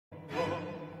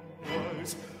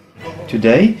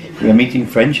Today we are meeting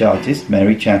French artist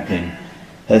Mary Chaplin.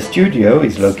 Her studio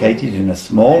is located in a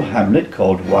small hamlet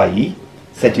called Wailly,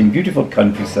 set in beautiful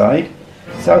countryside,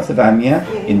 south of Amiens,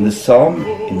 in the Somme,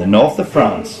 in the north of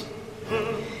France.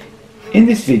 In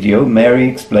this video, Mary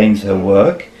explains her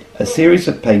work, a series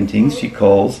of paintings she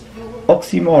calls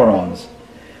oxymorons,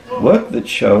 work that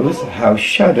shows how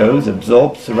shadows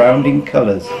absorb surrounding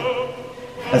colours.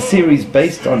 A series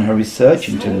based on her research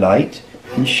into light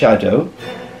and shadow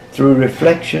through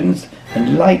reflections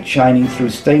and light shining through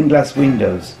stained glass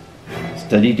windows,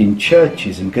 studied in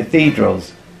churches and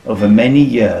cathedrals over many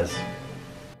years.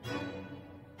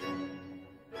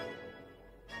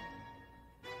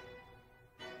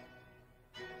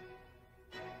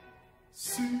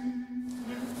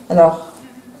 Alors,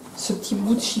 ce petit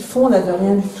bout de chiffon là de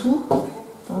rien du tout,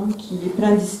 hein, qui est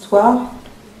plein d'histoires.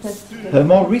 Her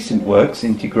more recent works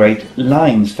integrate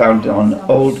lines found on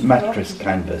old mattress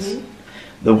canvas,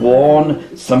 the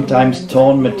worn, sometimes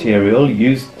torn material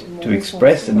used to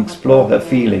express and explore her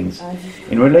feelings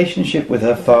in relationship with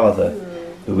her father,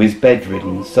 who is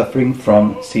bedridden, suffering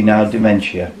from senile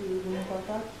dementia.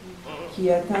 Qui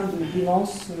est atteint de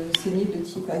démence sénile de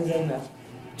type Alzheimer.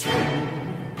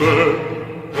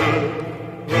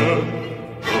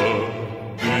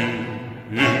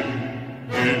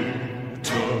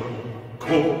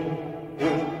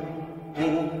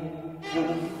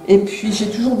 Et puis j'ai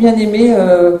toujours bien aimé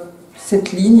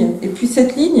cette ligne. Et puis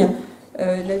cette ligne,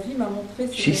 la vie m'a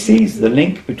montré. She sees the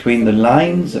link between the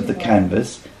lines of the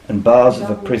canvas and bars of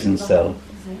a prison cell.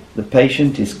 The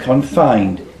patient is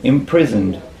confined,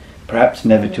 imprisoned, perhaps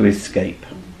never to escape.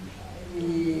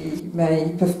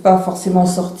 Ils peuvent pas forcément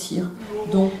sortir.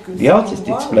 Donc, the artist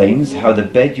explains how the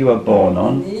bed you were born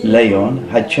on, lay on,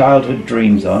 had childhood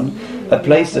dreams on, a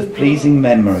place of pleasing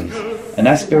memories and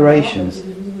aspirations,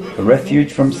 a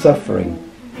refuge from suffering,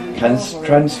 can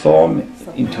transform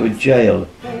into a jail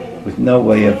with no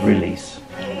way of release.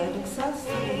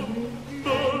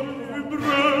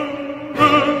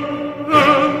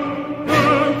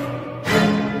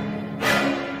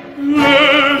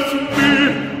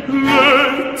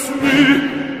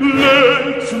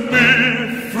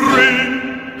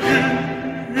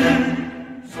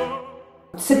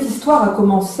 Cette histoire a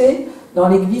commencé dans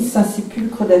l'église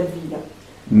Saint-Sépulcre d'Abbeville.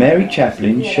 Mary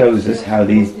Chaplin shows us how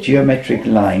these geometric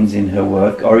lines in her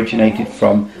work originated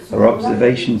from her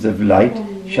observations of light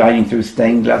shining through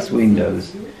stained glass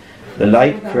windows, the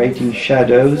light creating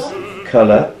shadows,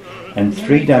 colour and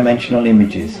three-dimensional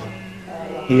images.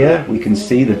 Here we can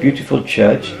see the beautiful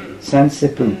church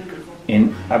Saint-Sépulcre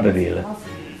in Abbeville.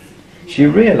 She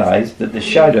realized that the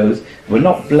shadows were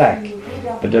not black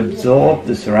but absorbed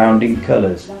the surrounding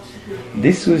colours.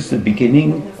 This was the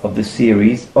beginning of the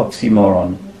series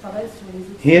Oxymoron.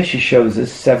 Here she shows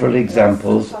us several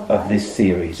examples of this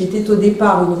series. At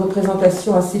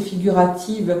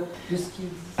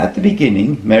the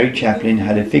beginning, Mary Chaplin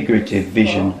had a figurative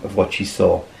vision of what she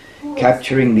saw,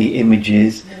 capturing the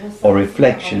images or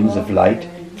reflections of light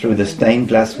through the stained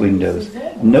glass windows,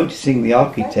 noticing the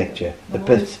architecture, the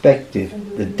perspective,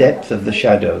 the depth of the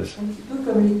shadows.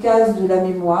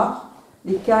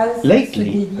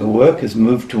 Lately, her work has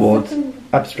moved towards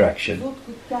abstraction.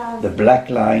 The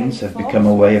black lines have become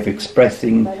a way of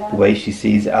expressing the way she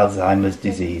sees Alzheimer's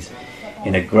disease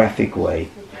in a graphic way.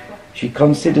 She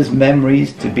considers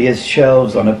memories to be as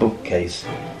shelves on a bookcase,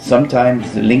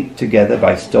 sometimes linked together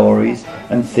by stories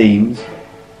and themes,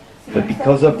 but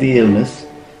because of the illness,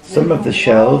 some of the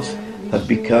shelves have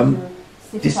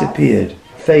disappeared,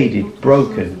 faded,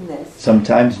 broken.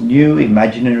 Sometimes new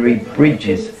imaginary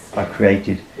bridges are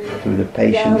created through the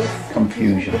patient's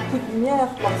confusion.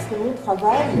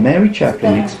 Mary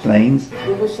Chaplin explains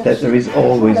that there is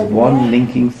always one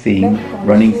linking theme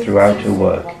running throughout her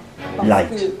work: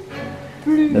 light.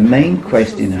 The main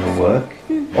quest in her work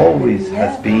always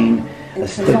has been a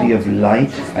study of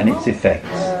light and its effects.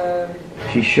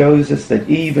 She shows us that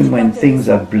even when things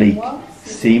are bleak,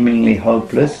 seemingly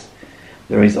hopeless,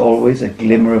 there is always a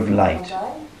glimmer of light.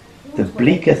 The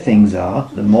bleaker things are,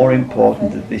 the more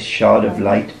important that this shard of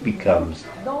light becomes.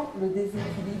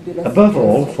 Above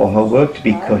all, for her work to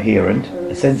be coherent,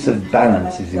 a sense of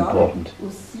balance is important.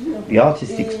 The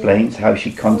artist explains how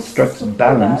she constructs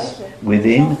balance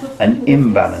within an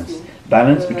imbalance,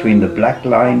 balance between the black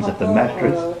lines of the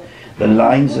mattress, the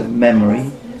lines of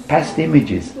memory, past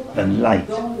images and light.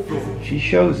 She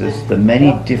shows us the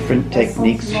many different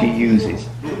techniques she uses: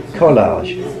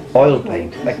 collage, oil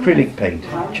paint, acrylic paint,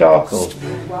 charcoal.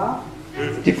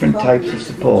 different types of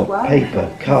support, paper,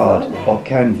 card or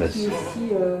canvas.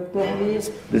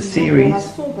 The series,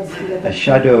 A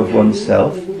Shadow of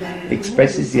Oneself,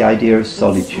 expresses the idea of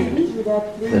solitude.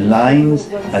 The lines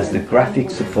as the graphic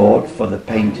support for the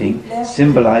painting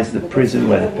symbolize the prison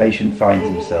where the patient finds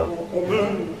himself,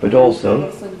 but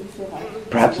also,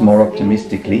 perhaps more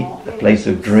optimistically, a place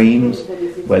of dreams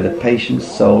where the patient's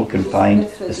soul can find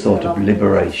a sort of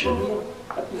liberation.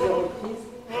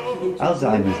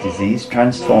 Alzheimer's disease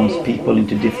transforms people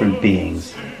into different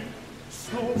beings.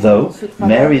 Though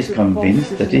Mary is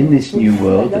convinced that in this new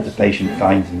world that the patient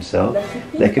finds himself,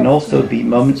 there can also be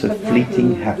moments of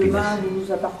fleeting happiness.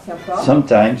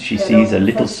 Sometimes she sees a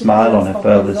little smile on her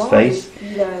father's face,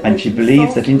 and she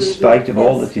believes that in spite of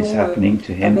all that is happening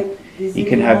to him, he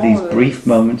can have these brief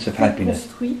moments of happiness,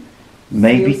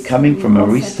 maybe coming from a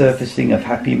resurfacing of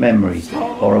happy memories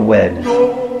or awareness.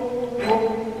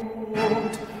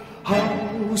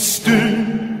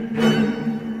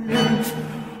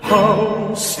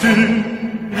 How still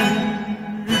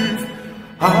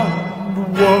and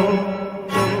wonderful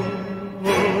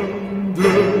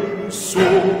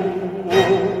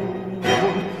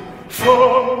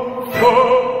far,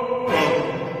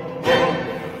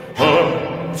 far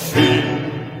and free.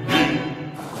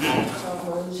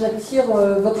 J'attire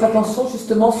votre attention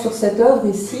justement sur cette œuvre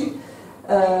ici.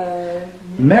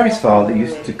 Mary's father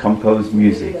used to compose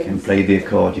music and play the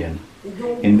accordion.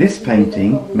 In this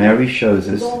painting, Mary shows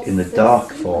us, in the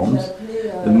dark forms,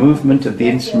 the movement of the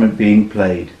instrument being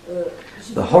played.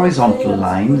 The horizontal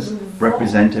lines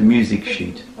represent a music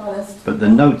sheet, but the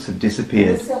notes have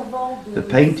disappeared. The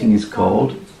painting is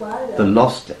called The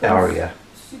Lost Aria.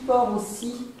 Support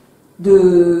aussi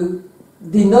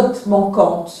des notes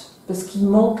manquantes, parce qu'il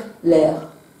manque l'air,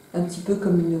 un petit peu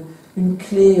comme une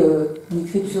clé, une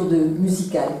écriture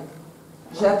musicale.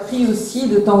 J'ai appris aussi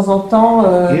de temps en temps.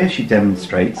 Here she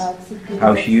demonstrates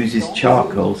how she uses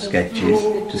charcoal sketches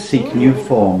to seek new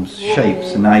forms,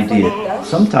 shapes and ideas.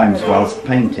 Sometimes whilst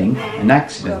painting, an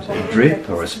accident, a drip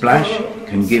or a splash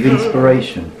can give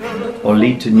inspiration or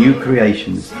lead to new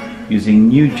creations using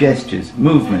new gestures,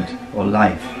 movement or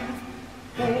life.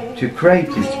 To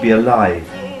create is to be alive.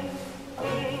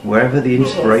 Wherever the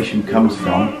inspiration comes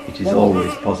from, it is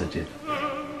always positive.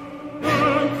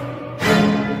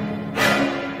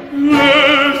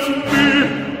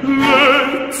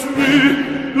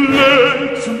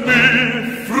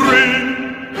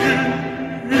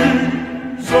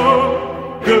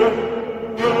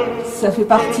 Ça fait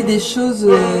partie des choses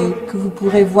que vous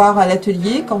pourrez voir à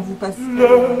l'atelier quand vous passez.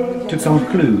 To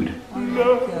conclude,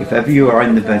 if ever you are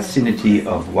in the vicinity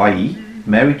of Hawaii,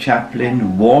 Mary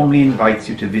Chaplin warmly invites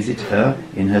you to visit her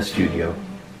in her studio.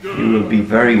 You will be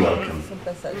very welcome.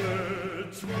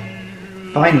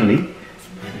 Finally,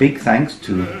 big thanks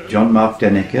to Jean-Marc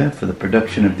Denecker for the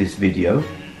production of this video.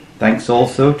 Thanks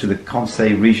also to the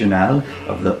Conseil Régional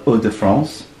of the Hauts de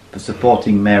France for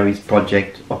supporting Mary's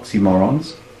project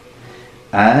Oxymorons.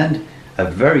 And a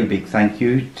very big thank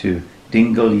you to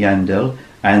Dingle Yandel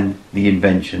and the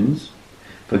Inventions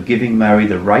for giving Mary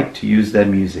the right to use their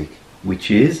music, which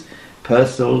is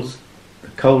Purcell's The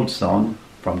Cold Song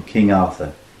from King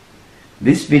Arthur.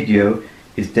 This video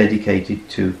is dedicated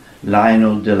to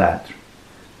Lionel Delattre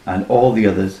and all the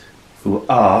others who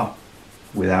are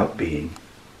without being.